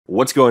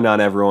What's going on,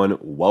 everyone?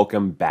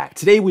 Welcome back.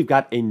 Today we've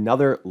got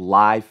another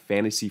live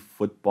fantasy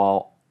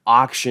football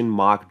auction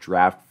mock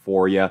draft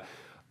for you.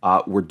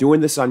 We're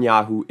doing this on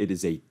Yahoo. It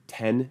is a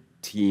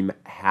 10-team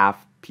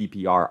half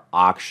PPR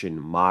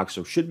auction mock,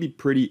 so should be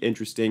pretty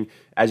interesting.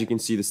 As you can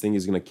see, this thing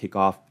is going to kick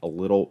off a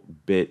little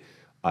bit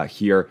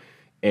here.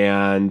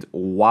 And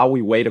while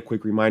we wait, a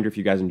quick reminder, if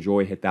you guys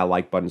enjoy, hit that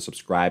like button,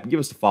 subscribe,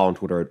 give us a follow on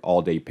Twitter at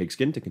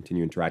AllDayPigskin to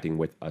continue interacting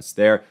with us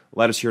there.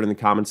 Let us hear in the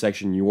comment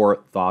section your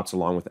thoughts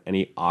along with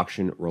any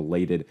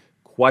auction-related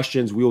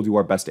questions. We will do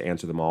our best to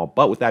answer them all.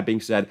 But with that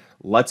being said,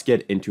 let's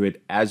get into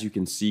it. As you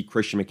can see,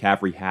 Christian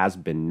McCaffrey has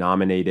been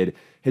nominated.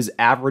 His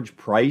average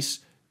price,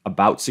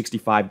 about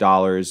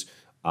 $65.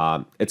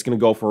 It's going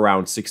to go for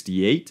around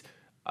 $68.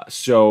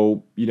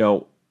 So,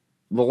 the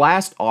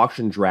last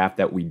auction draft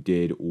that we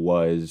did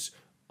was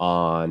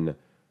on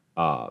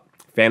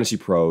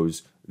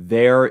fantasypros.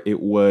 There it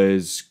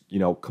was,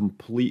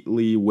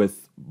 completely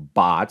with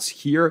bots.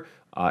 Here,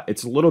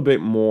 it's a little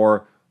bit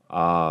more,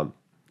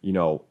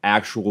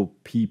 actual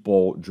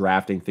people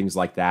drafting, things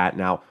like that.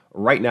 Now,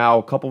 right now,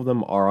 a couple of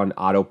them are on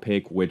auto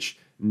pick, which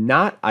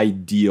not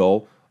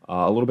ideal,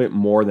 a little bit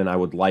more than I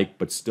would like,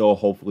 but still,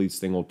 hopefully this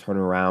thing will turn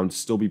around,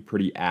 still be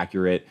pretty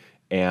accurate.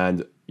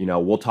 And,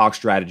 we'll talk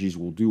strategies.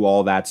 We'll do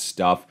all that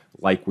stuff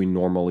like we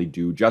normally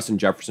do. Justin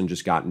Jefferson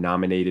just got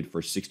nominated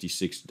for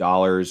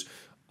 $66.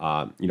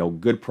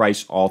 Good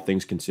price, all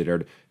things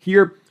considered.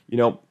 Here,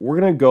 we're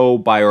going to go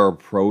by our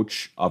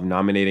approach of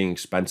nominating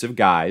expensive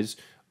guys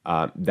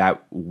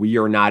that we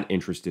are not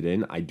interested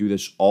in. I do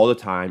this all the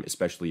time,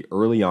 especially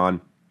early on.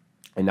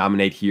 I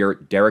nominate here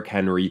Derrick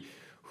Henry,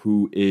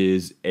 who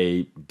is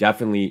a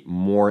definitely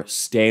more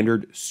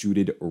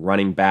standard-suited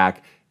running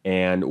back,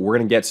 and we're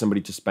going to get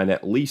somebody to spend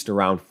at least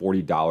around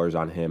 $40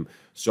 on him.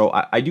 So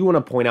I do want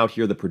to point out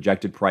here the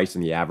projected price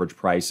and the average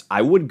price.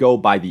 I would go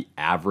by the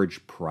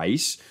average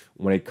price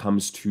when it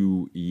comes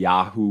to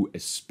Yahoo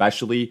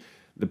especially.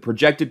 The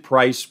projected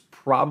price,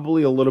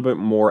 probably a little bit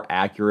more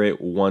accurate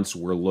once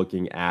we're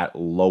looking at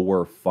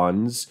lower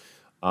funds,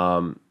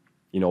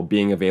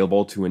 being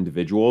available to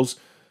individuals.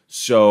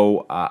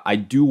 So I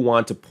do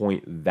want to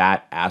point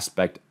that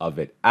aspect of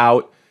it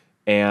out.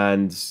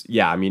 And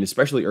yeah,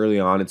 especially early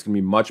on, it's going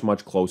to be much,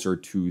 much closer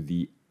to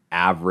the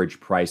average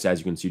price. As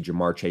you can see,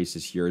 Jamar Chase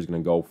is going to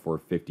go for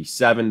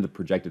 57. The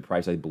projected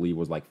price, I believe,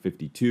 was like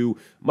 52.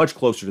 Much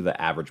closer to the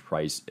average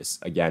price,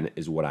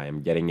 is what I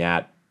am getting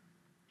at.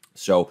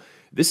 So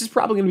this is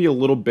probably going to be a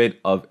little bit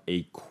of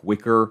a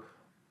quicker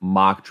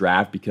mock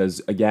draft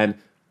because, again,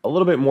 a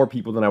little bit more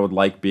people than I would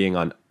like being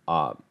on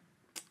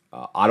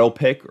auto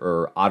pick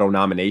or auto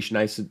nomination,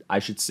 I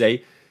should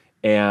say.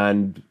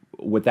 And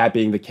with that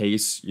being the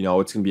case, it's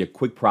going to be a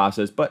quick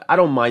process, but I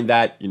don't mind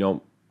that.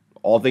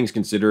 All things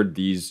considered,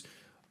 these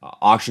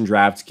auction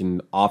drafts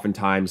can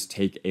oftentimes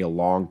take a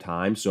long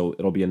time, so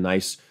it'll be a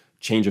nice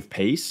change of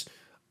pace.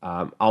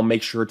 I'll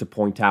make sure to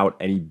point out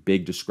any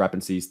big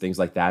discrepancies, things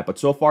like that. But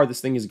so far, this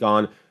thing has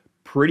gone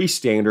pretty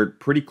standard,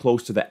 pretty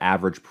close to the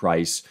average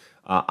price.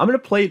 I'm going to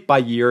play it by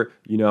year,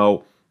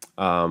 for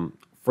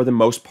the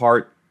most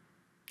part,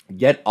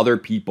 get other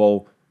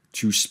people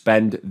to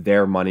spend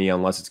their money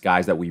unless it's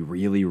guys that we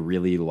really,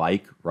 really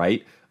like,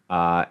 right?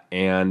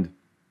 And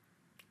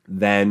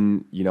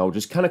then,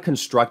 just kind of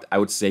construct, I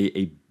would say,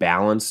 a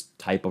balanced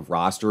type of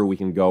roster. We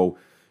can go,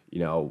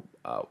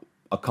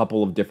 a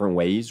couple of different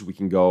ways. We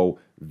can go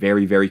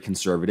very, very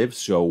conservative.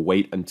 So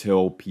wait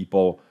until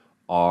people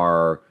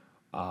are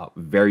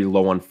very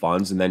low on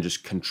funds and then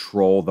just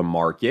control the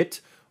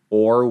market.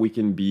 Or we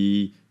can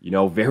be,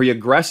 very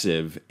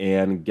aggressive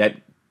and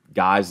get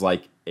guys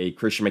like a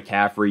Christian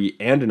McCaffrey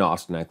and an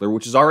Austin Eckler,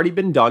 which has already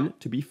been done,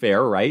 to be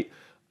fair, right?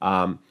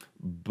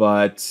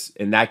 But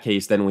in that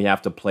case, then we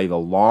have to play the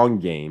long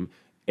game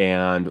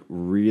and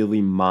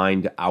really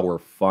mind our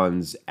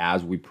funds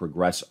as we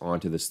progress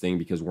onto this thing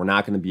because we're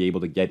not going to be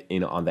able to get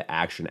in on the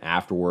action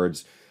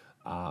afterwards,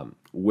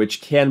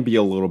 which can be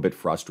a little bit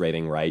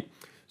frustrating, right?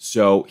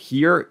 So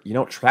here,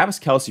 Travis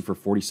Kelce for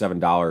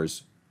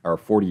 $47 or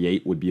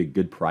 $48 would be a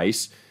good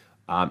price.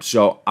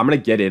 So I'm going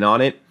to get in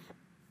on it.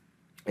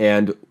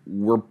 And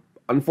we're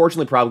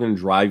unfortunately probably going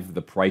to drive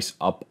the price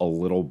up a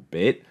little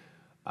bit.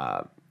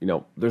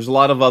 There's a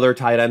lot of other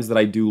tight ends that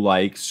I do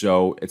like,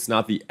 so it's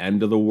not the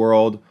end of the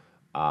world.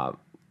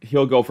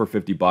 He'll go for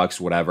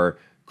 $50, whatever.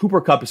 Cooper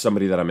Kupp is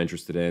somebody that I'm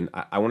interested in.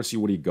 I want to see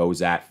what he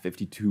goes at,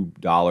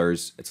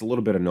 $52. It's a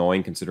little bit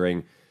annoying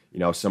considering,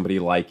 somebody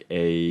like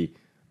a,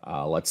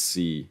 let's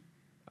see.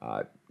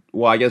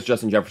 I guess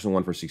Justin Jefferson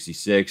won for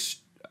 66.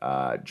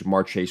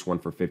 Jamar Chase won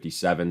for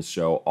 57.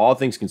 So all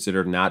things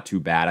considered, not too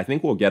bad. I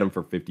think we'll get him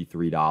for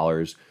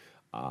 $53.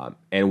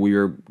 And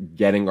we're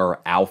getting our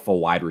alpha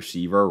wide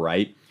receiver,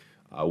 right?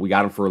 We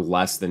got him for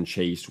less than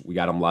Chase. We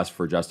got him less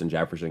for Justin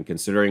Jefferson.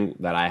 Considering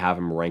that I have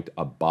him ranked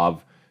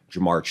above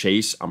Jamar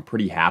Chase, I'm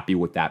pretty happy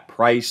with that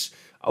price.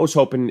 I was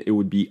hoping it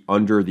would be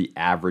under the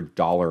average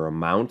dollar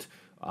amount.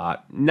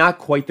 Not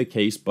quite the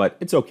case, but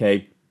it's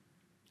okay.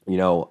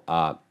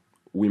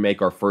 We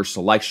make our first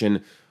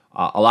selection.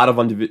 A lot of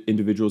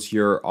individuals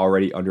here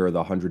already under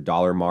the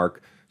 $100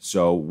 mark.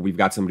 So we've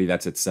got somebody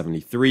that's at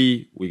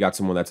 73. We got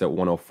someone that's at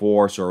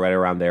 104. So right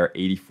around there,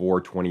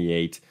 84,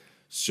 28.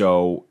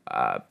 So,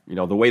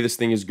 the way this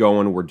thing is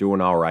going, we're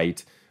doing all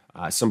right.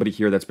 Somebody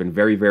here that's been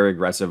very, very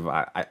aggressive.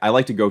 I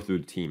like to go through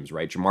the teams,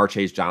 right? Jamar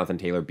Chase, Jonathan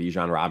Taylor,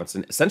 Bijan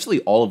Robinson.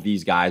 Essentially, all of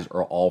these guys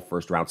are all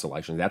first-round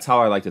selections. That's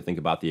how I like to think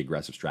about the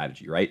aggressive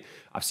strategy, right?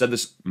 I've said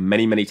this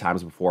many, many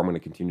times before. I'm going to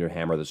continue to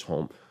hammer this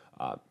home.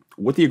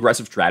 With the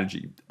aggressive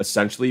strategy,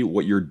 essentially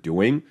what you're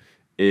doing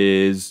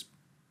is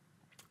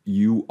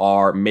you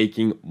are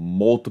making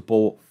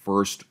multiple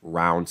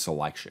first-round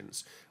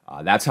selections.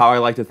 That's how I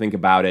like to think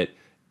about it.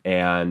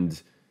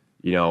 And,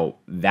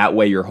 that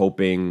way you're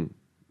hoping,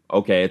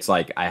 okay, it's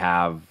like I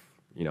have,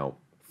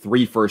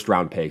 3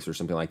 first-round picks or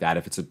something like that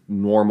if it's a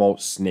normal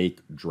snake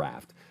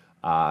draft.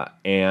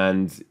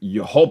 And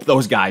you hope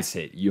those guys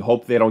hit. You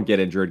hope they don't get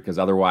injured because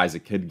otherwise it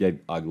could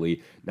get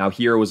ugly. Now,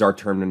 here was our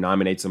turn to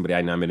nominate somebody.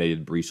 I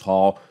nominated Breece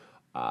Hall.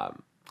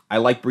 I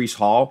like Breece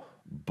Hall,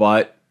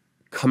 but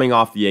coming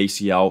off the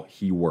ACL,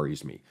 he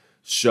worries me.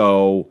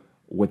 So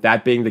with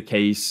that being the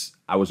case,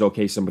 I was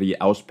okay somebody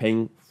else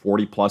paying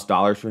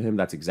 $40+ for him.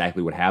 That's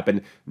exactly what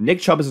happened.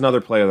 Nick Chubb is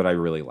another player that I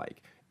really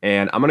like,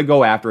 and I'm going to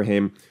go after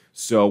him.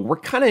 So we're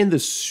kind of in the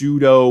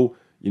pseudo,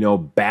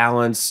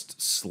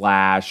 balanced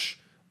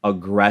 /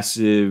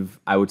 aggressive,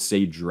 I would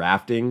say,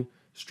 drafting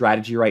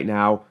strategy right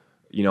now.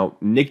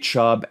 Nick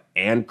Chubb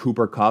and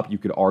Cooper Kupp, you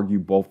could argue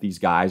both these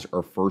guys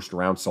are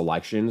first-round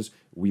selections.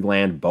 We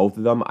land both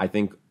of them. I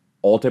think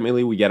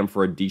ultimately we get them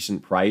for a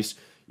decent price.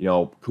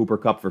 Cooper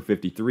Kupp for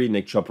 53,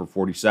 Nick Chubb for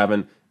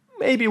 47.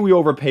 Maybe we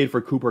overpaid for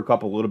Cooper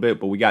Kupp a little bit,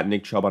 but we got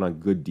Nick Chubb on a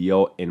good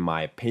deal, in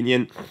my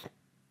opinion.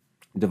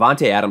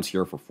 Devontae Adams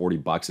here for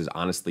 $40 is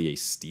honestly a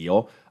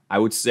steal, I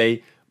would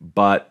say.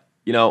 But,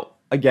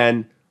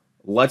 again,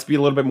 let's be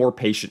a little bit more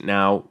patient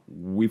now.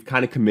 We've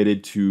kind of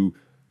committed to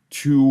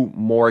 2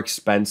 more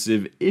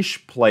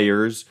expensive-ish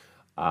players,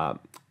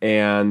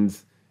 and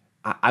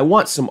I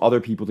want some other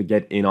people to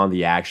get in on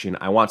the action.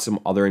 I want some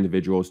other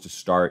individuals to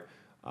start,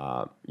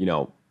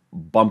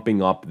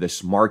 bumping up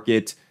this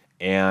market,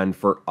 and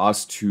for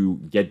us to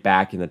get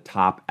back in the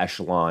top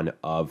echelon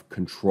of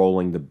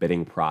controlling the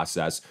bidding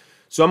process.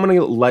 So I'm going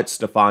to let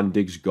Stephon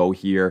Diggs go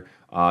here.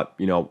 A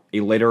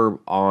later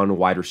on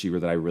wide receiver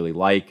that I really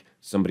like,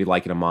 somebody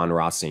like an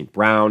Amon-Ra St.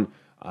 Brown,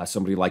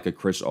 somebody like a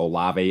Chris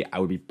Olave. I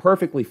would be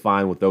perfectly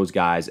fine with those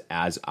guys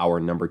as our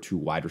number 2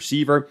 wide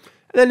receiver.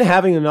 And then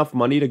having enough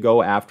money to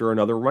go after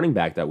another running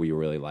back that we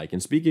really like.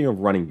 And speaking of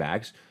running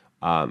backs,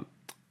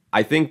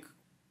 I think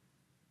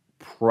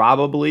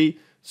probably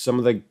some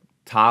of the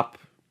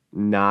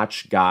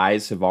top-notch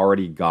guys have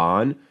already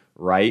gone,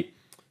 right?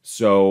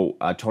 So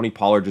Tony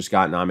Pollard just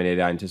got nominated.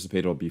 I anticipate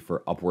it'll be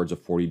for upwards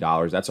of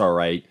 $40. That's all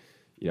right.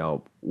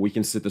 We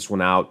can sit this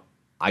one out.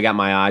 I got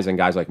my eyes on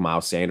guys like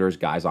Miles Sanders,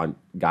 guys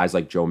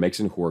like Joe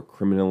Mixon, who are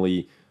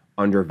criminally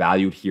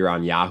undervalued here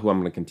on Yahoo. I'm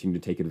going to continue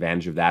to take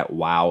advantage of that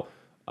while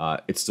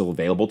it's still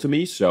available to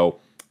me. So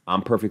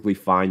I'm perfectly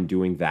fine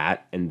doing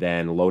that and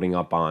then loading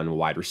up on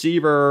wide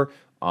receiver,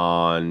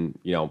 on,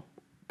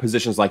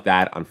 positions like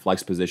that, on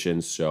flex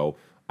positions. So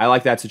I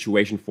like that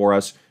situation for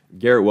us.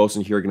 Garrett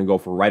Wilson here going to go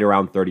for right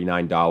around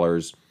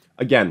 $39.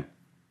 Again,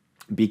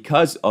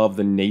 because of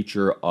the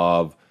nature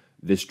of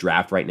this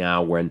draft right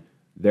now, when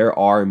there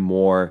are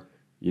more,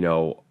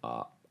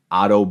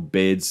 auto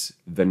bids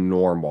than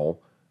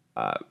normal,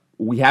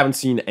 we haven't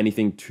seen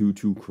anything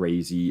too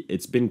crazy.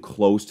 It's been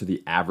close to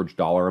the average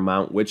dollar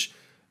amount, which,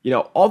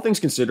 all things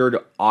considered,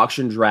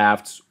 auction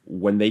drafts,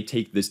 when they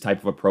take this type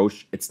of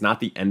approach, it's not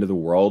the end of the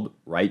world,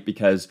 right?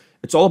 Because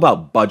it's all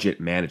about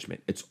budget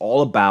management. It's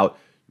all about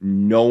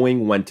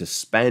knowing when to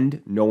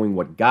spend, knowing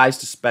what guys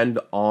to spend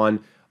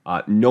on,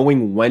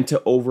 knowing when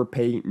to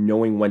overpay,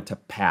 knowing when to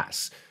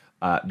pass.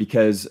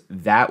 Because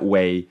that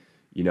way,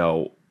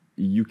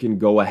 you can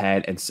go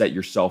ahead and set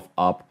yourself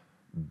up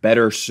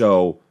better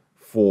so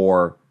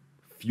for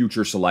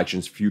future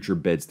selections, future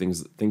bids,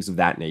 things of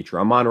that nature.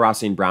 Amon-Ra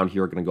St. Brown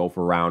here are going to go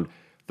for around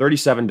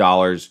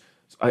 $37.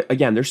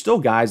 Again, there's still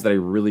guys that I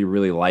really,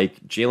 really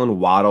like. Jalen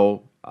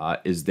Waddle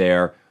is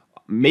there.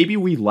 Maybe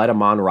we let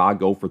Amon-Ra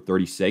go for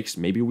 36.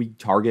 Maybe we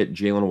target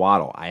Jalen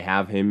Waddle. I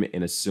have him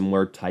in a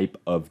similar type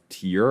of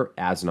tier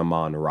as an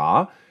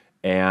Amon-Ra.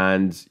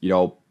 And,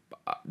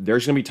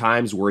 there's going to be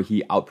times where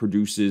he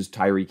outproduces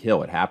Tyreek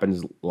Hill. It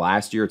happens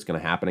last year. It's going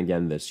to happen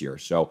again this year.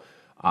 So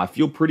I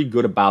feel pretty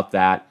good about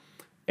that.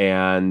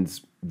 And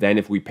then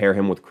if we pair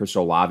him with Chris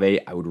Olave,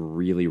 I would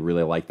really,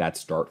 really like that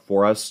start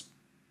for us.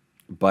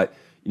 But,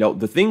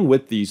 the thing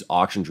with these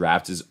auction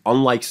drafts is,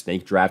 unlike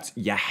snake drafts,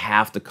 you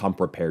have to come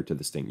prepared to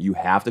this thing. You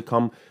have to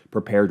come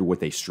prepared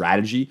with a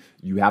strategy.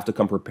 You have to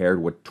come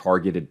prepared with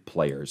targeted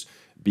players,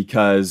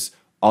 because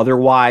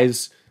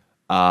otherwise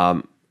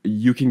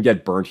you can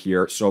get burnt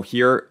here. So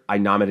here I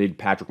nominated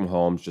Patrick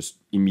Mahomes, just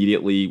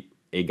immediately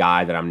a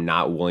guy that I'm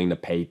not willing to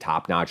pay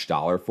top-notch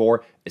dollar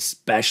for,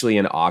 especially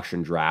in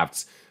auction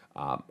drafts.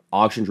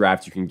 Auction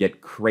drafts, you can get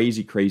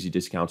crazy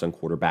discounts on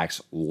quarterbacks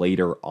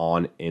later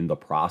on in the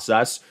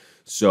process.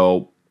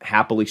 So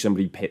happily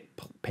somebody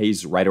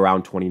pays right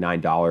around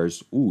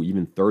 $29. Ooh,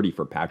 even 30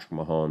 for Patrick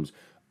Mahomes.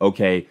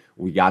 Okay,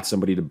 we got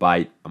somebody to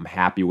bite. I'm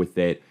happy with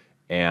it.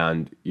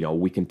 And,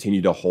 we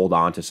continue to hold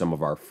on to some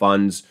of our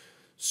funds.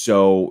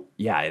 So,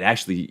 yeah, it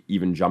actually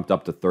even jumped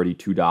up to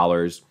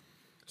 $32.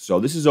 So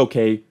this is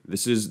okay.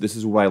 This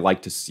is what I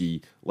like to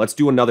see. Let's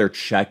do another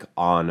check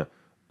on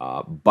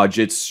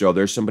budgets. So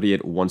there's somebody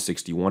at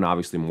 161,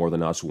 obviously more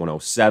than us,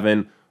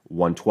 107,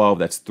 112.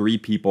 That's 3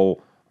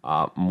 people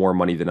more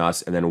money than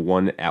us, and then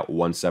 1 at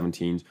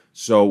 117.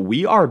 So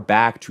we are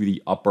back to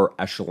the upper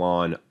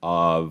echelon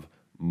of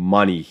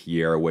money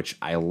here, which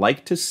I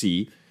like to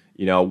see.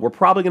 We're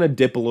probably going to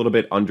dip a little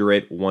bit under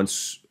it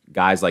once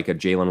guys like a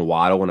Jalen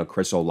Waddle and a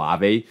Chris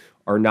Olave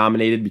are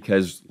nominated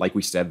because, like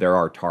we said, there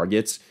are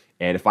targets.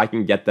 And if I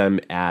can get them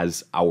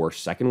as our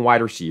second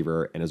wide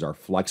receiver and as our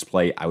flex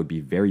play, I would be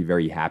very,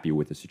 very happy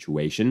with the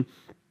situation.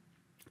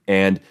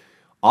 And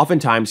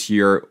oftentimes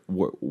here,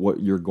 what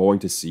you're going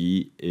to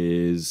see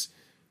is,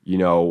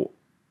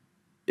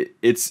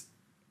 it's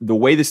the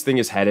way this thing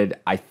is headed.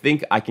 I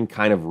think I can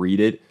kind of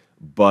read it,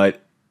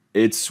 but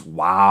it's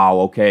wow.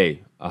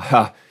 Okay.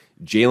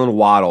 Jalen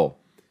Waddle.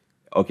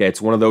 Okay,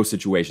 it's one of those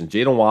situations.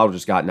 Jalen Waddle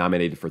just got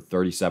nominated for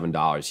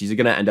 $37. He's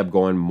going to end up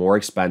going more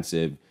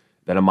expensive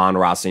than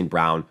Amon-Ra St.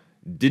 Brown.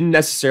 Didn't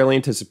necessarily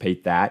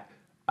anticipate that.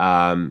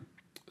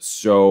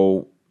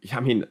 So, I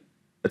mean,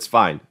 it's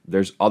fine.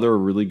 There's other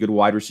really good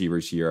wide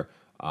receivers here.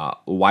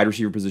 Wide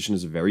receiver position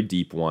is a very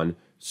deep one.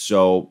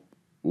 So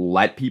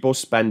let people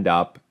spend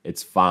up.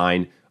 It's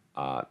fine.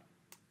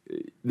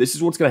 This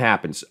is what's going to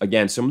happen.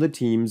 Again, some of the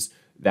teams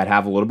that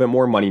have a little bit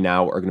more money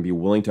now are going to be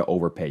willing to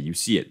overpay. You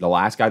see it. The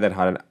last guy that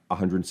had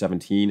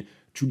 117,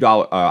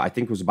 $2, I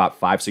think it was about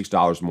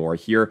 $5-6 more.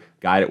 Here,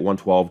 guy at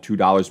 112,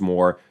 $2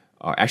 more.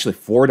 Actually,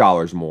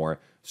 $4 more.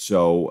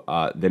 So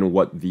than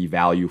what the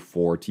value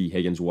for T.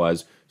 Higgins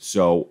was.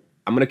 So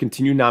I'm going to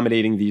continue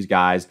nominating these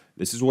guys.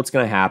 This is what's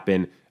going to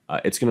happen.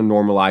 It's going to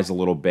normalize a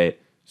little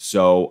bit.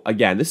 So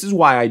again, this is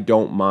why I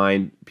don't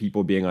mind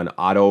people being on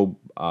auto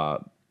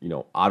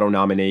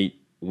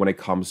nominate when it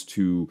comes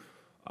to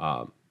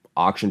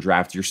auction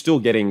drafts. You're still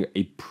getting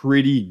a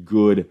pretty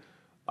good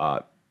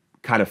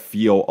kind of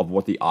feel of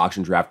what the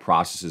auction draft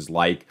process is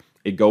like.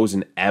 It goes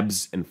in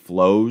ebbs and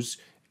flows.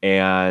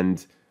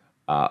 And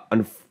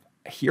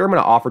here I'm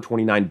going to offer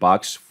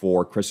 $29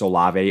 for Chris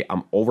Olave.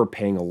 I'm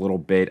overpaying a little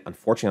bit.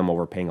 Unfortunately, I'm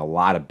overpaying a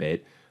lot of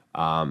bit.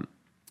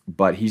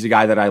 But he's a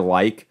guy that I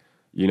like.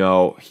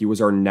 He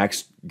was our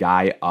next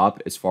guy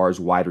up as far as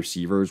wide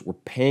receivers. We're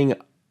paying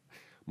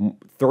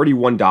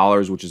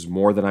 $31, which is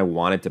more than I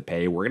wanted to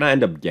pay. We're going to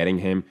end up getting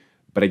him.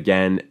 But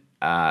again,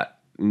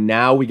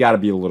 now we got to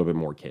be a little bit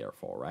more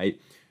careful, right?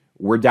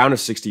 We're down to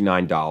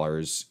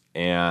 $69,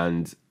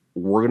 and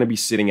we're going to be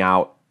sitting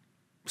out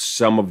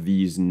some of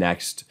these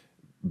next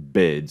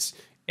bids.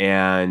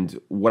 And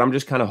what I'm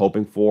just kind of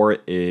hoping for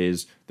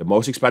is the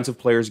most expensive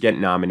players get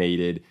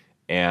nominated,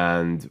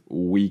 and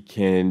we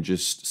can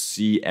just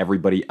see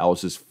everybody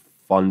else's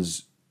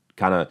funds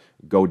kind of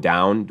go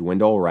down,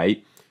 dwindle,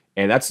 right?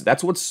 And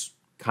that's what's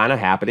kind of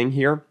happening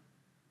here.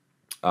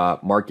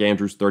 Mark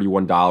Andrews,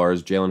 $31.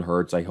 Jalen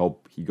Hurts, I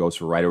hope he goes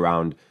for right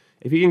around.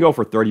 If he can go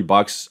for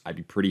 $30, I'd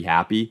be pretty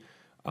happy.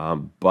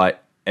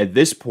 But at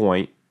this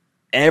point,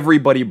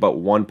 everybody but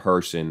one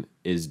person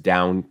is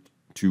down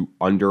to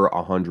under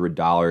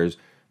 $100.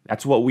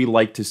 That's what we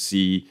like to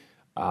see.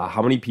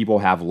 How many people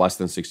have less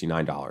than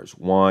 $69?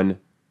 1,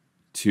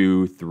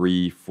 2,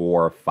 3,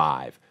 4,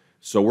 5.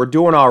 So we're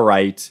doing all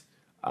right.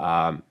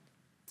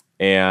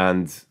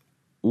 And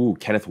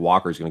Kenneth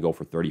Walker is going to go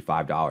for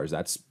 $35.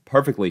 That's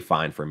perfectly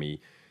fine for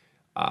me.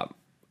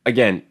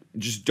 Again,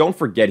 just don't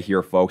forget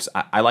here, folks.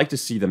 I like to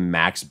see the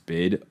max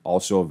bid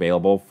also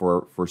available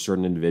for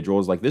certain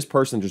individuals. Like this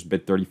person just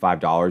bid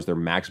 $35. Their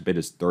max bid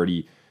is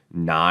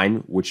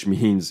 $39, which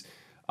means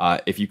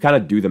if you kind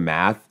of do the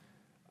math,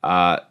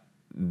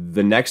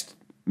 the next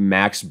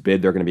max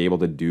bid they're going to be able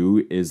to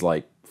do is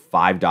like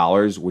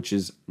 $5, which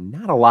is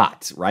not a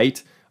lot,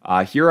 right?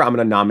 Here I'm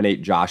going to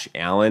nominate Josh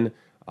Allen.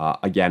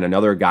 Again,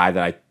 another guy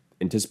that I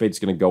anticipate is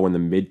going to go in the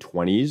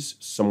mid-20s,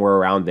 somewhere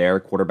around there,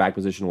 quarterback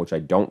position, which I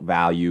don't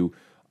value.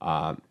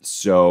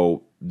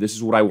 So this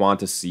is what I want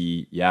to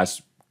see.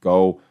 Yes,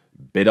 go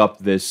bid up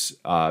this,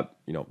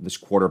 this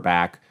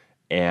quarterback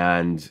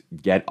and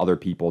get other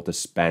people to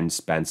spend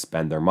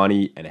their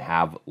money and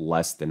have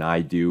less than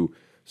I do.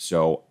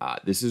 So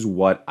this is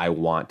what I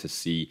want to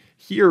see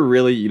here.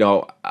 Really,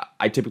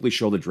 I typically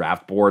show the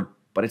draft board,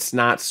 but it's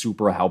not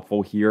super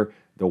helpful here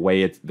the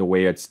way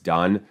it's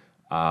done.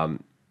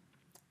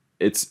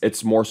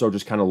 It's more so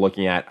just kind of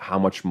looking at how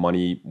much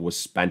money was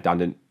spent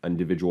on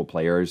individual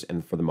players,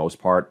 and for the most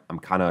part, I'm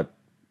kind of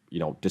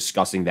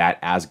discussing that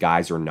as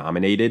guys are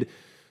nominated.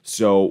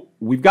 So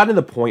we've gotten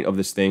to the point of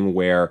this thing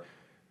where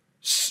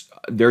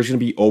there's going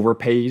to be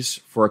overpays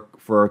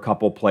for a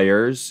couple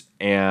players,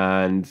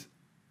 and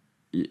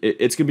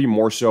it's going to be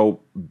more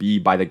so be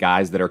by the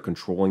guys that are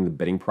controlling the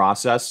bidding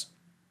process.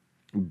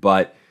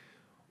 But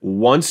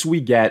once we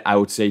get, I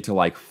would say, to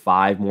like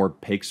 5 more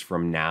picks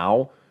from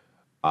now,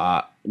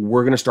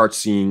 we're going to start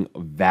seeing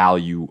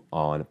value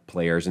on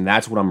players. And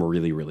that's what I'm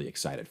really, really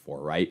excited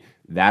for, right?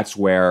 That's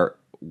where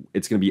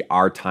it's going to be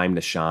our time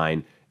to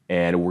shine.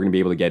 And we're going to be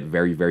able to get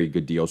very, very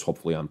good deals,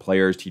 hopefully, on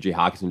players. TJ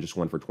Hawkinson just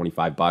went for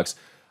 $25.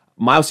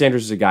 Miles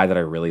Sanders is a guy that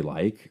I really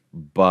like.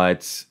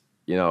 But,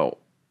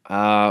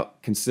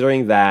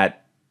 considering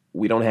that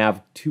we don't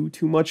have too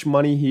much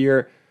money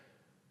here,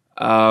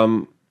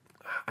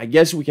 I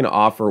guess we can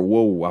offer, I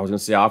was going to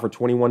say offer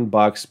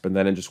 $21, but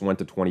then it just went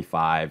to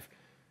 25.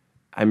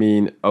 I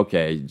mean,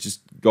 okay,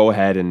 just go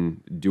ahead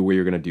and do what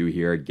you're going to do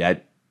here.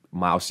 Get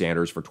Miles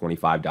Sanders for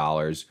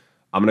 $25.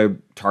 I'm going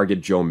to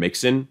target Joe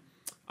Mixon.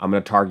 I'm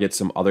going to target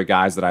some other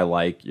guys that I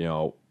like.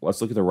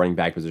 Let's look at the running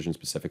back position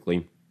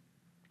specifically.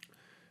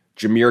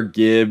 Jahmyr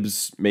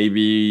Gibbs,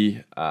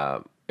 maybe,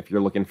 if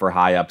you're looking for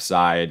high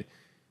upside.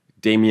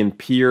 Dameon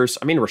Pierce.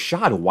 I mean,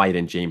 Rachaad White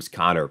and James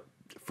Conner,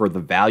 for the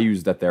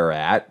values that they're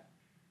at,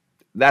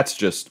 that's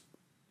just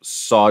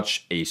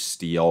such a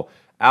steal.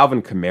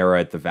 Alvin Kamara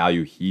at the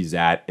value he's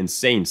at,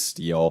 insane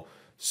steal.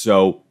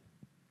 So,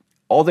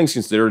 all things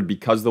considered,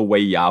 because the way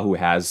Yahoo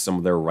has some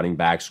of their running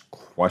backs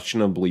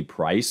questionably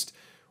priced,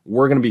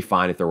 we're going to be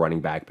fine at the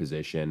running back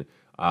position.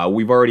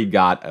 We've already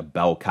got a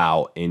bell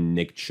cow in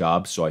Nick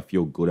Chubb, so I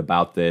feel good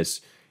about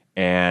this.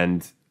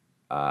 And,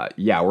 we're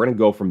going to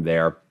go from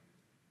there.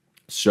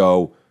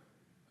 So,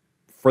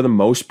 for the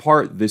most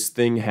part, this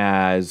thing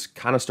has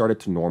kind of started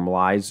to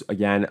normalize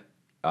again.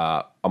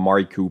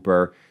 Amari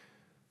Cooper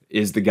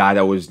is the guy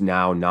that was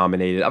now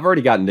nominated. I've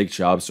already got Nick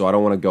Chubb, so I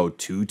don't want to go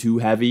too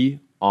heavy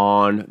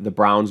on the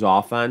Browns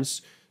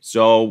offense.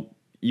 So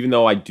even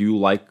though I do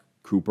like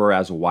Cooper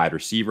as a wide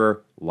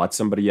receiver, let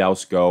somebody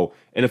else go.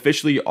 And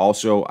officially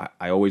also,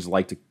 I always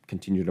like to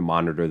continue to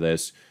monitor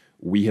this.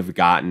 We have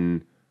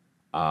gotten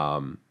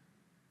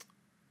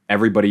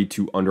everybody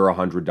to under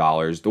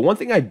 $100. The one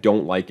thing I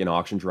don't like in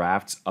auction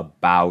drafts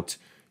about,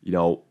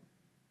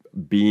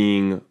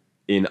 being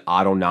in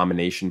auto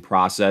nomination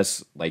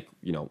process,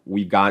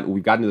 we've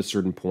gotten to a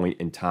certain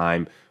point in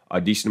time, a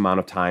decent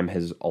amount of time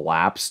has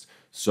elapsed,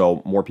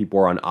 so more people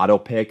are on auto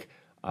pick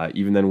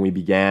even than we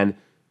began.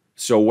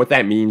 So what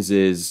that means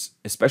is,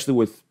 especially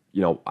with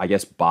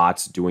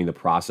bots doing the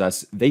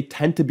process, they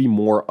tend to be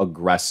more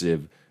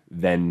aggressive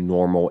than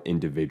normal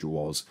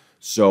individuals.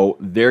 So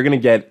they're going to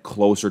get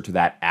closer to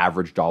that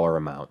average dollar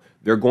amount.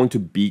 They're going to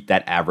beat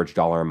that average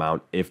dollar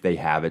amount if they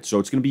have it.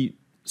 So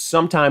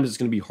sometimes it's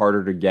going to be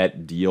harder to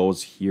get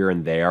deals here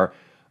and there.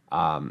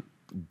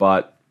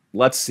 But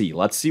let's see.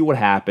 Let's see what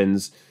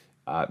happens.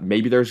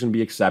 Maybe there's going to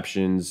be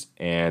exceptions,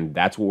 and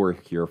that's what we're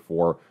here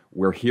for.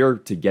 We're here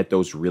to get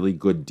those really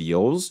good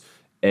deals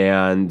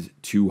and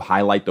to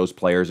highlight those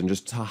players, and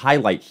just to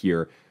highlight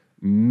here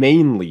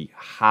mainly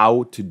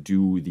how to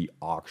do the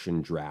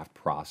auction draft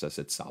process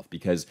itself,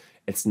 because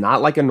it's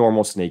not like a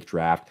normal snake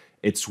draft.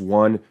 It's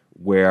one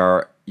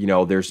where,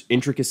 there's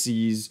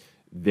intricacies,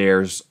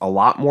 there's a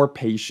lot more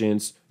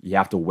patience, you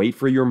have to wait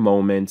for your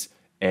moment,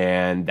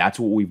 and that's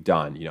what we've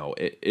done.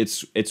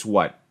 It's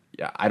what,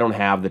 I don't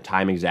have the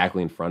time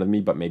exactly in front of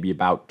me, but maybe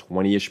about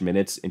 20-ish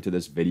minutes into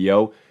this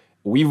video,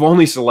 we've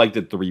only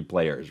selected 3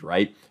 players,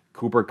 right?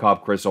 Cooper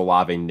Kupp, Chris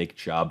Olave, Nick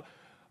Chubb.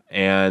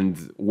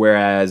 And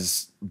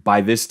whereas by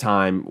this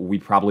time,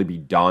 we'd probably be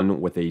done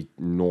with a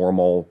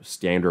normal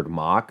standard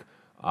mock,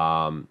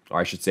 or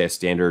I should say a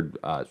standard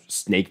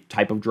snake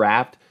type of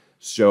draft.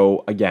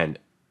 So again,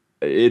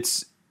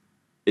 it's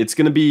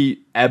going to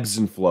be ebbs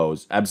and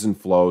flows. There's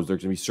going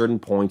to be certain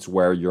points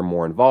where you're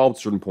more involved,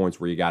 certain points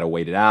where you got to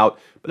wait it out,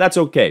 but that's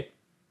okay.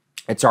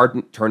 It's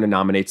our turn to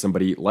nominate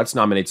somebody. Let's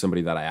nominate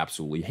somebody that I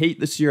absolutely hate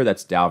this year.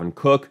 That's Dalvin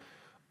Cook.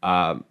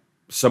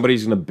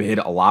 Somebody's going to bid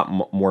a lot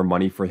more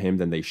money for him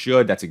than they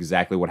should. That's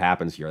exactly what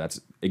happens here.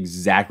 That's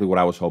exactly what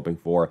I was hoping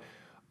for.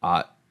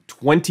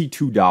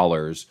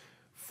 $22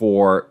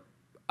 for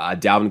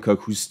Dalvin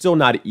Cook, who's still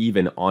not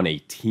even on a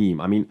team.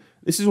 I mean,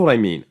 this is what I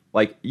mean.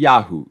 Like,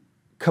 Yahoo,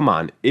 come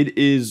on. It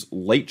is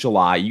late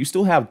July. You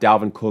still have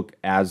Dalvin Cook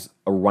as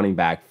a running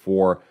back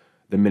for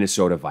the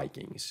Minnesota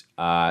Vikings.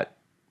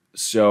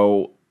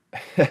 So,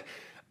 I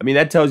mean,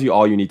 that tells you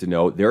all you need to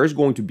know. There is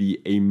going to be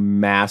a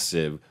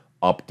massive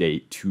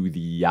update to the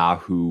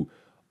Yahoo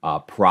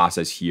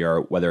process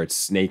here, whether it's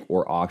snake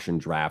or auction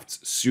drafts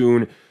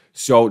soon.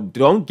 So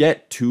don't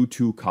get too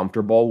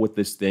comfortable with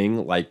this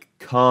thing. Like,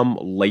 come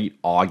late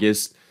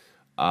August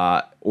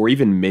or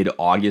even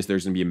mid-August,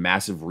 there's going to be a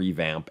massive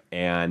revamp,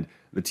 and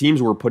the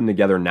teams we're putting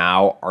together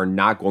now are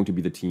not going to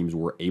be the teams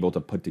we're able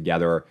to put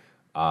together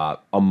a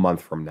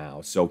month from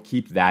now. So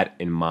keep that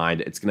in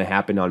mind. It's going to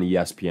happen on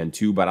ESPN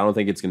too, but I don't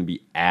think it's going to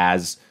be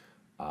as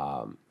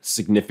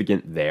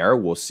significant there.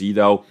 We'll see,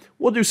 though.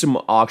 We'll do some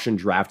auction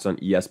drafts on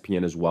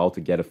ESPN as well to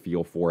get a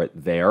feel for it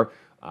there.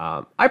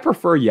 I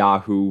prefer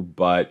Yahoo,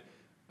 but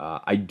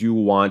I do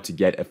want to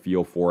get a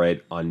feel for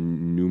it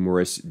on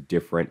numerous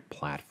different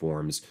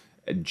platforms,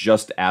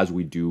 just as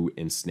we do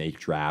in snake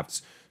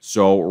drafts.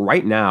 So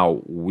right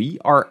now, we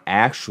are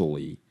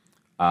actually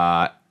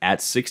at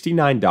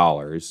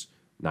 $69.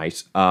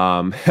 Nice.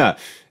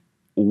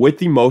 With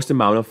the most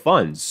amount of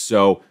funds.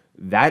 So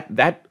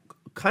that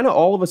kind of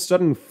all of a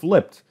sudden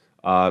flipped,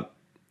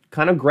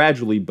 kind of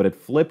gradually, but it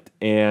flipped,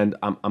 and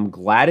I'm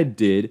glad it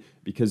did,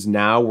 because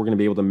now we're going to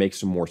be able to make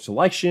some more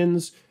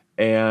selections,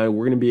 and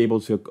we're going to be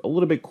able to a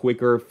little bit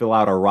quicker fill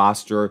out our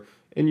roster,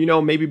 and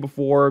maybe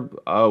before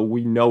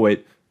we know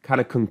it,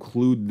 kind of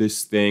conclude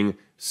this thing,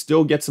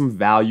 still get some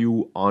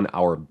value on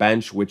our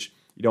bench, which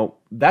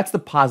that's the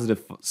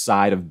positive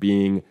side of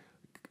being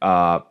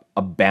a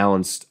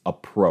balanced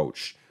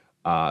approach.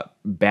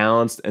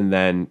 Balanced and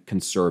then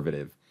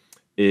conservative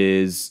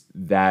is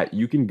that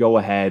you can go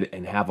ahead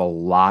and have a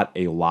lot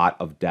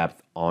of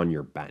depth on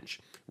your bench.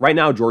 Right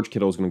now, George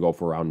Kittle is going to go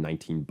for around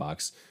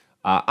 $19.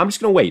 I'm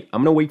just going to wait.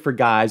 I'm going to wait for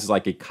guys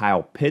like a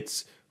Kyle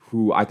Pitts,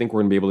 who I think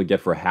we're going to be able to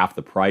get for half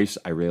the price.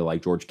 I really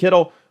like George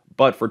Kittle,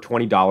 but for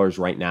 $20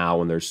 right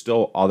now, and there's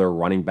still other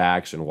running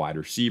backs and wide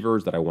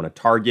receivers that I want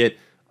to target,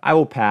 I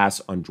will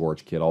pass on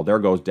George Kittle. There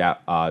goes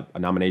a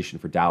nomination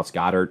for Dallas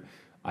Goedert.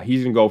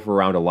 He's going to go for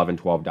around $11,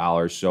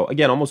 $12. So,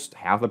 again, almost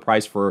half the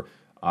price for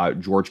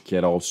George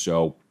Kittle.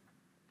 So,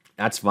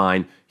 that's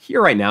fine.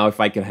 Here right now, if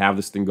I could have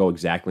this thing go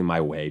exactly my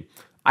way,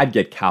 I'd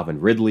get Calvin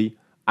Ridley.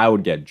 I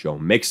would get Joe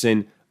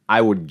Mixon. I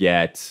would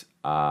get,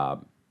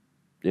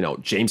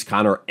 James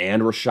Conner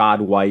and Rachaad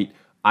White.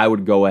 I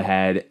would go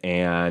ahead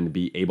and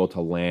be able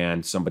to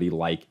land somebody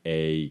like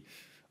a,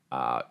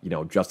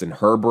 Justin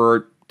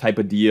Herbert type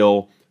of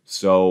deal.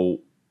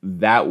 So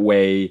that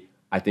way,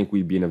 I think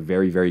we'd be in a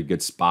very, very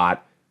good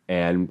spot,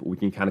 and we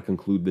can kind of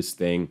conclude this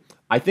thing.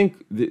 I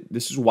think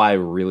this is why I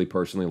really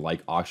personally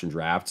like auction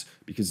drafts,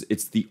 because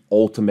it's the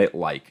ultimate,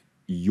 like,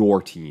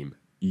 your team,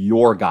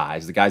 your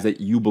guys, the guys that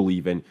you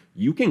believe in.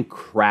 You can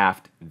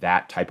craft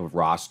that type of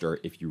roster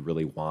if you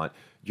really want.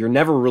 You're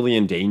never really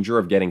in danger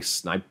of getting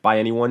sniped by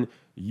anyone.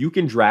 You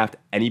can draft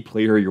any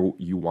player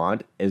you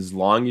want as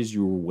long as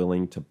you're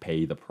willing to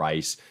pay the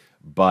price.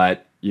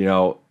 But,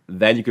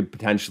 then you could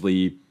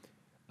potentially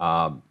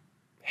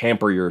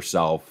hamper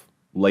yourself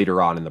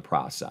later on in the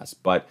process.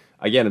 But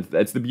again,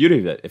 it's the beauty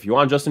of it. If you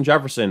want Justin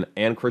Jefferson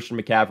and Christian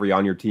McCaffrey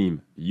on your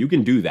team, you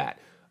can do that.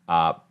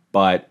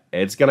 But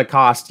it's going to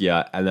cost you,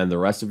 and then the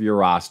rest of your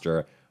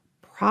roster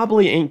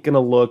probably ain't going to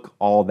look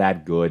all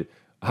that good.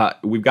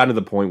 We've gotten to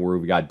the point where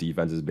we've got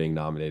defenses being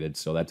nominated,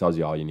 so that tells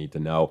you all you need to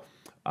know.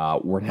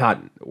 We're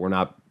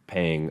not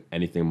paying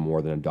anything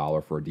more than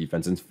 $1 for a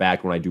defense. In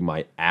fact, when I do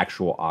my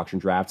actual auction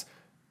drafts,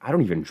 I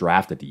don't even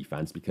draft a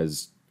defense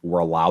because we're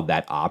allowed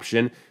that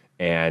option,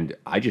 and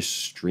I just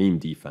stream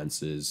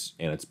defenses,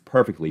 and it's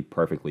perfectly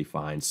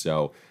fine.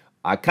 So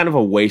kind of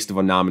a waste of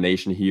a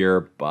nomination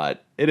here,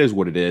 but it is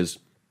what it is.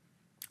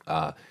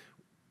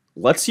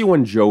 Let's see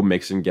when Joe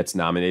Mixon gets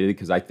nominated,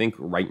 because I think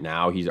right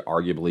now he's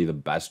arguably the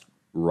best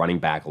running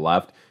back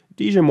left.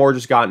 DJ Moore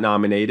just got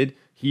nominated.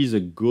 He's a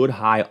good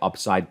high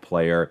upside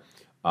player,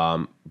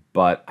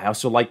 but I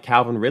also like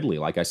Calvin Ridley,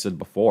 like I said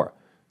before.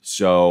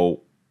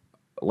 So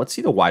let's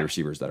see the wide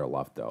receivers that are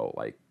left, though.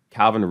 Like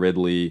Calvin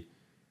Ridley,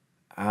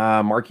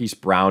 Marquise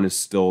Brown is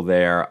still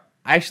there.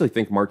 I actually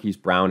think Marquise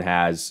Brown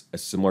has a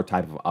similar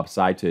type of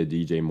upside to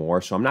DJ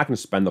Moore, so I'm not going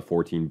to spend the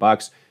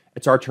 $14.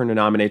 It's our turn to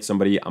nominate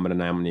somebody. I'm going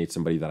to nominate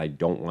somebody that I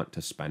don't want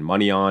to spend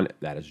money on.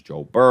 That is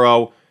Joe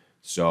Burrow.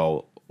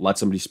 So let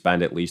somebody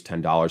spend at least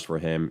 $10 for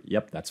him.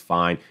 Yep, that's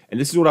fine. And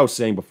this is what I was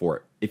saying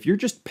before. If you're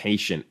just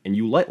patient and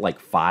you let like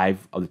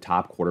 5 of the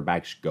top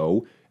quarterbacks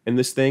go in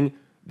this thing,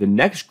 the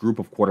next group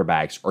of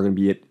quarterbacks are going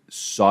to be at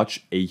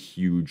such a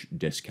huge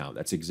discount.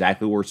 That's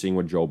exactly what we're seeing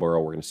with Joe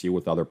Burrow. We're going to see it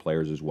with other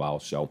players as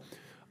well. So,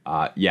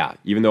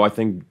 even though I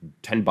think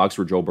 $10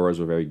 for Joe Burrow is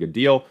a very good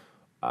deal,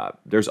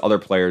 there's other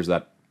players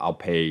that I'll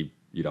pay,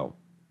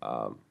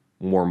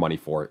 more money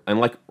for. And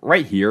like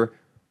right here,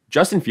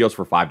 Justin Fields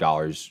for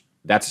 $5,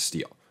 that's a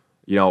steal.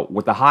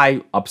 With the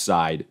high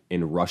upside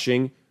in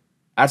rushing,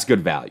 that's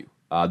good value.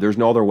 There's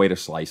no other way to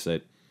slice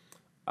it.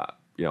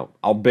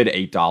 I'll bid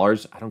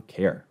 $8. I don't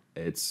care.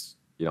 It's,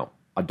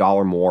 a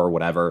dollar more or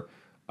whatever.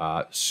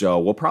 So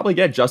we'll probably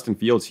get Justin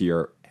Fields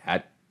here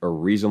at a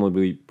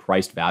reasonably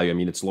priced value. I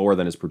mean, it's lower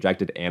than his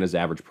projected and his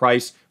average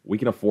price. We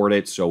can afford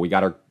it. So we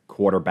got our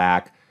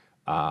quarterback.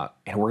 And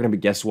we're going to be,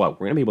 guess what?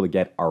 We're going to be able to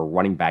get our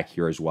running back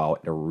here as well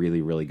at a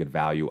really, really good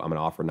value. I'm going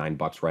to offer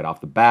 $9 right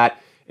off the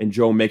bat and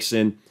Joe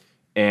Mixon.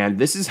 And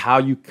this is how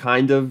you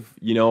kind of,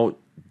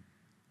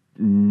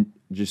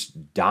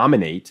 just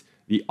dominate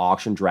the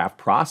auction draft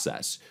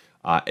process.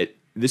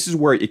 This is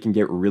where it can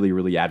get really,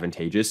 really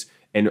advantageous.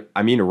 And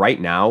I mean, right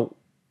now,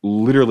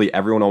 literally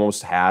everyone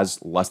almost has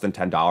less than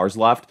 $10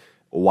 left,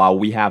 while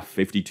we have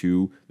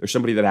 52. There's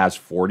somebody that has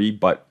 40,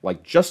 but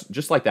like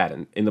just like that,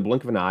 in the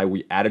blink of an eye,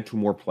 we added 2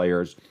 more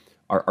players.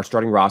 Our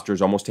starting roster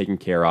is almost taken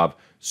care of.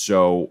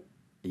 So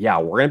yeah,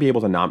 we're gonna be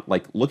able to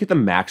look at the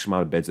max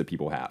amount of bids that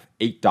people have.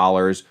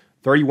 $8,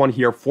 31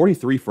 here,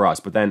 43 for us,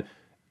 but then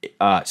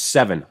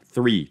 7,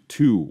 3,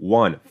 2,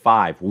 1,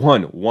 5,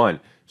 1, 1.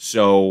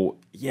 So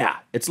yeah,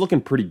 it's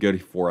looking pretty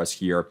good for us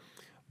here.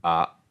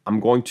 I'm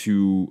going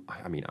to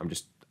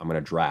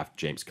draft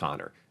James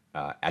Conner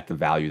at the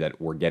value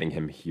that we're getting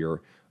him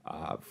here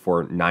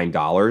for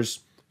 $9.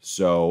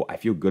 So I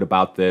feel good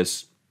about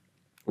this.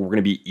 we're going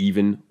to be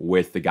even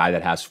with the guy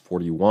that has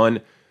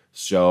 41.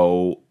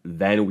 So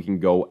then we can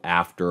go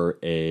after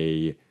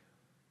a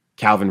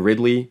Calvin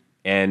Ridley.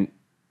 And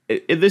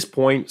at this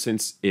point,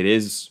 since it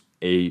is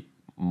a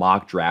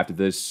mock draft at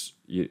this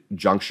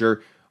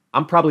juncture,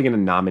 I'm probably going to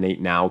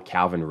nominate now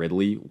Calvin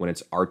Ridley when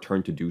it's our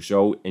turn to do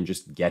so and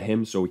just get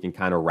him so we can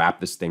kind of wrap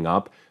this thing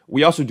up.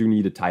 We also do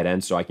need a tight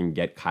end so I can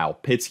get Kyle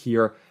Pitts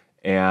here.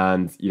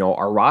 And,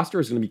 our roster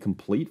is going to be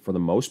complete for the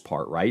most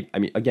part, right? I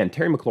mean, again,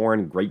 Terry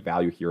McLaurin, great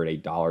value here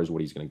at $8,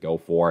 what he's going to go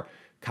for.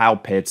 Kyle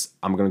Pitts,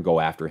 I'm going to go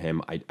after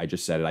him. I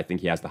just said it. I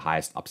think he has the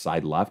highest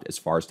upside left as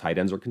far as tight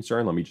ends are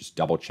concerned. Let me just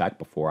double check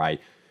before I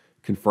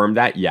confirm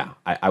that. Yeah,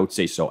 I would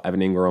say so.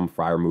 Evan Ingram,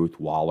 Freiermuth,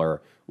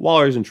 Waller.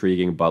 Waller is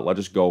intriguing, but let's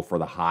just go for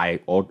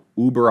the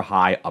uber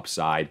high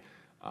upside.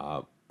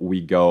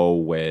 We go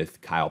with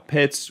Kyle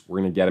Pitts. We're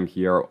going to get him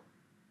here.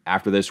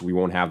 After this, we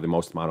won't have the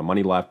most amount of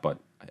money left, but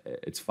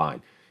it's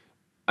fine.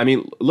 I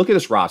mean, look at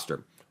this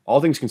roster. All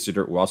things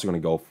considered, we're also going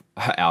to go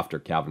after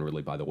Calvin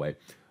Ridley, by the way.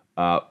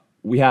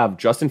 We have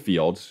Justin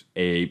Fields,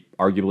 a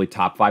arguably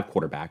top 5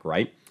 quarterback,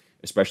 right?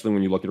 Especially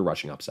when you look at a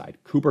rushing upside.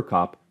 Cooper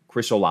Kupp,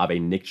 Chris Olave,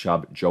 Nick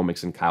Chubb, Joe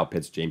Mixon, Kyle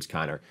Pitts, James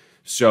Conner.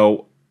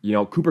 So,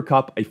 Cooper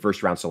Kupp, a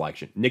first-round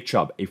selection. Nick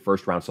Chubb, a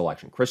first-round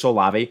selection. Chris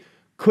Olave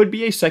could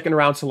be a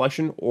second-round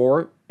selection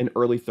or an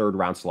early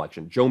third-round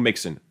selection. Joe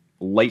Mixon,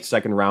 late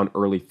second round,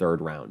 early third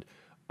round.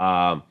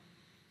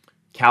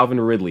 Calvin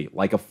Ridley,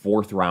 like a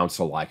fourth-round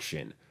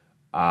selection.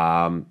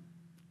 Who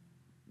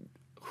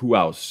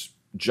else?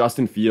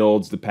 Justin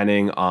Fields,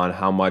 depending on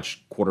how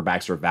much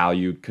quarterbacks are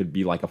valued, could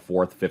be like a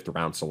fourth,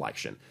 fifth-round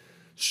selection.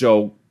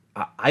 So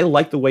I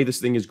like the way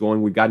this thing is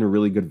going. We've gotten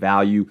really good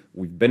value.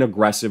 We've been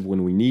aggressive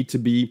when we need to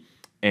be.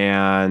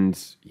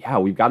 And yeah,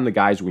 we've gotten the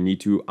guys we need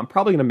to. I'm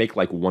probably going to make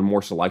like one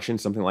more selection,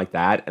 something like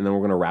that, and then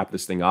we're going to wrap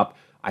this thing up.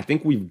 I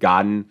think we've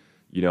gotten,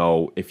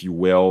 if you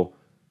will,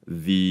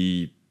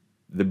 the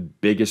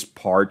biggest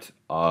part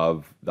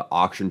of the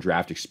auction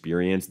draft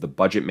experience, the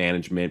budget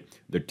management,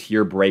 the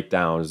tier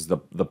breakdowns, the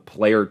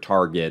player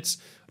targets,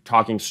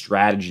 talking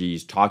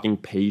strategies, talking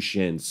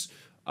patience.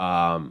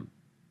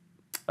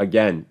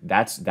 Again,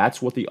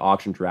 that's what the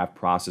auction draft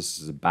process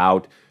is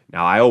about.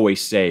 Now, I always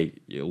say,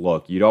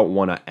 look, you don't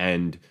want to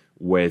end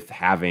with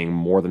having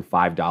more than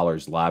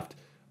 $5 left.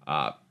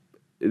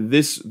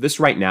 This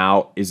right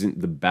now isn't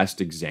the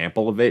best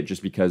example of it,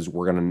 just because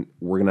we're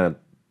gonna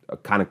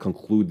kind of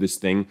conclude this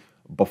thing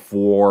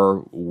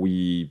before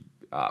we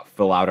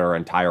fill out our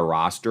entire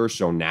roster.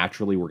 So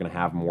naturally, we're going to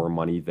have more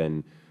money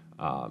than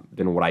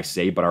what I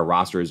say, but our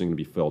roster isn't going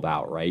to be filled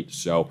out, right?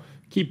 So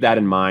keep that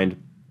in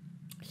mind.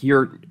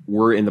 Here,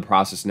 we're in the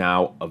process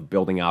now of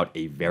building out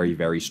a very,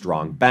 very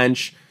strong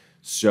bench.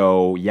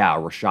 So yeah,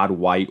 Rachaad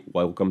White,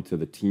 welcome to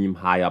the team.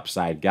 High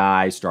upside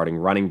guy, starting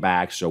running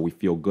back. So we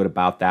feel good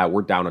about that.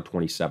 We're down to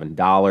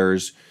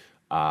 $27.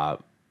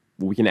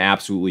 We can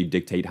absolutely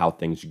dictate how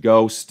things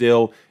go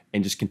still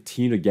and just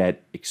continue to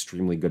get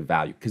extremely good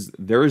value, because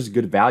there is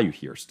good value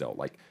here still.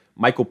 Like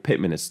Michael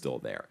Pittman is still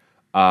there.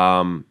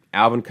 Alvin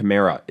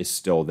Kamara is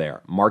still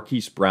there.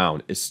 Marquise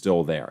Brown is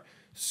still there.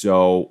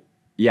 So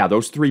yeah,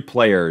 those 3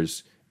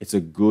 players, it's a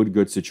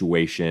good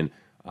situation.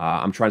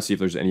 I'm trying to see if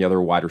there's any other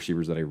wide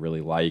receivers that I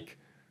really like.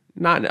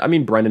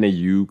 Brendan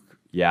Ayuk,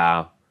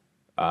 yeah.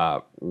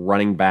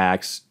 Running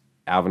backs,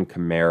 Alvin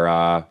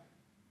Kamara.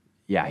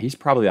 Yeah, he's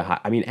probably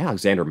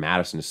Alexander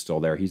Madison is still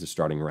there. He's a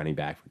starting running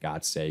back, for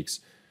God's sakes.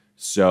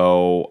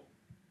 So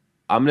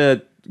I'm going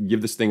to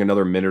give this thing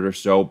another minute or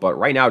so. But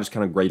right now, just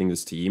kind of grading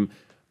this team.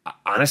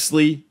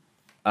 Honestly,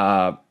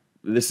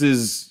 this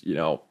is,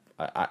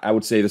 I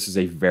would say this is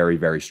a very,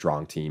 very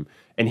strong team.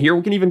 And here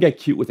we can even get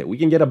cute with it. We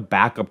can get a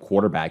backup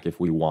quarterback if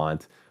we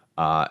want.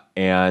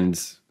 And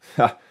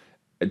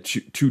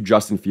to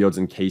Justin Fields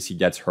in case he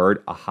gets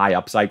hurt. A high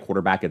upside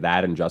quarterback at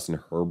that, and Justin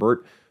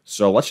Herbert.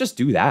 So let's just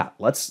do that.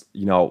 Let's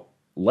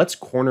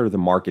corner the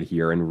market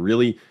here and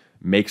really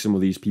make some of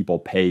these people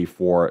pay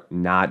for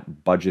not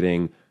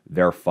budgeting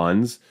their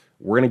funds.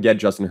 We're going to get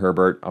Justin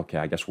Herbert. Okay,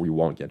 I guess we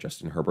won't get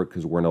Justin Herbert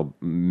because we're in a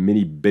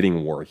mini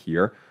bidding war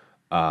here.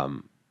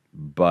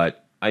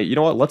 But you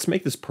know what? Let's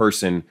make this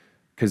person,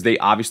 because they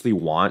obviously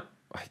want,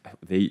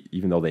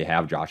 even though they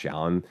have Josh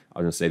Allen, I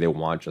was going to say they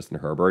want Justin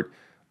Herbert.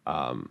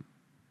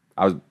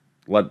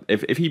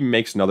 If he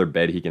makes another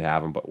bid, he can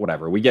have him, but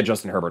whatever. We get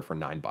Justin Herbert for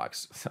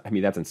 $9. I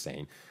mean, that's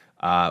insane.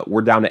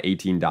 We're down to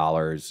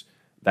 $18.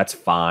 That's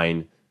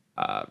fine.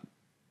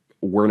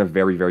 We're in a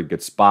very, very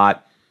good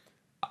spot.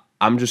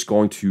 I'm just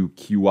going to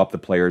queue up the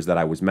players that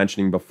I was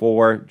mentioning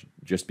before,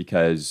 just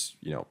because,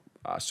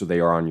 so they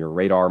are on your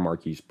radar.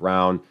 Marquise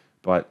Brown.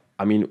 But,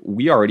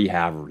 we already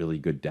have really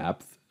good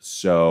depth,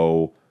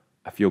 so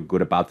I feel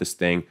good about this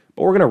thing.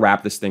 But we're going to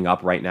wrap this thing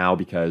up right now,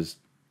 because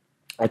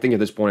I think at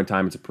this point in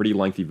time, it's a pretty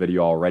lengthy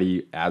video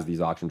already, as these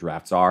auction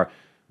drafts are.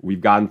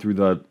 We've gotten through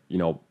the,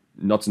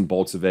 nuts and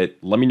bolts of it.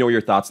 Let me know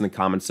your thoughts in the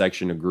comment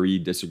section. Agree,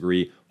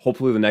 disagree.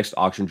 Hopefully the next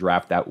auction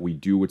draft that we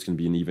do, it's going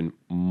to be an even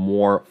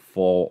more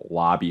full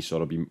lobby, so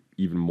it'll be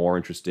even more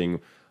interesting.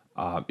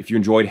 If you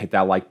enjoyed, hit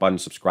that like button,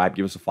 subscribe,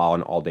 give us a follow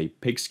on All Day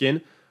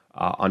Pigskin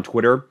on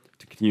Twitter.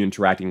 to continue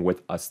interacting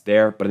with us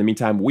there. But in the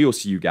meantime, we will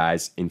see you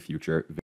guys in future videos.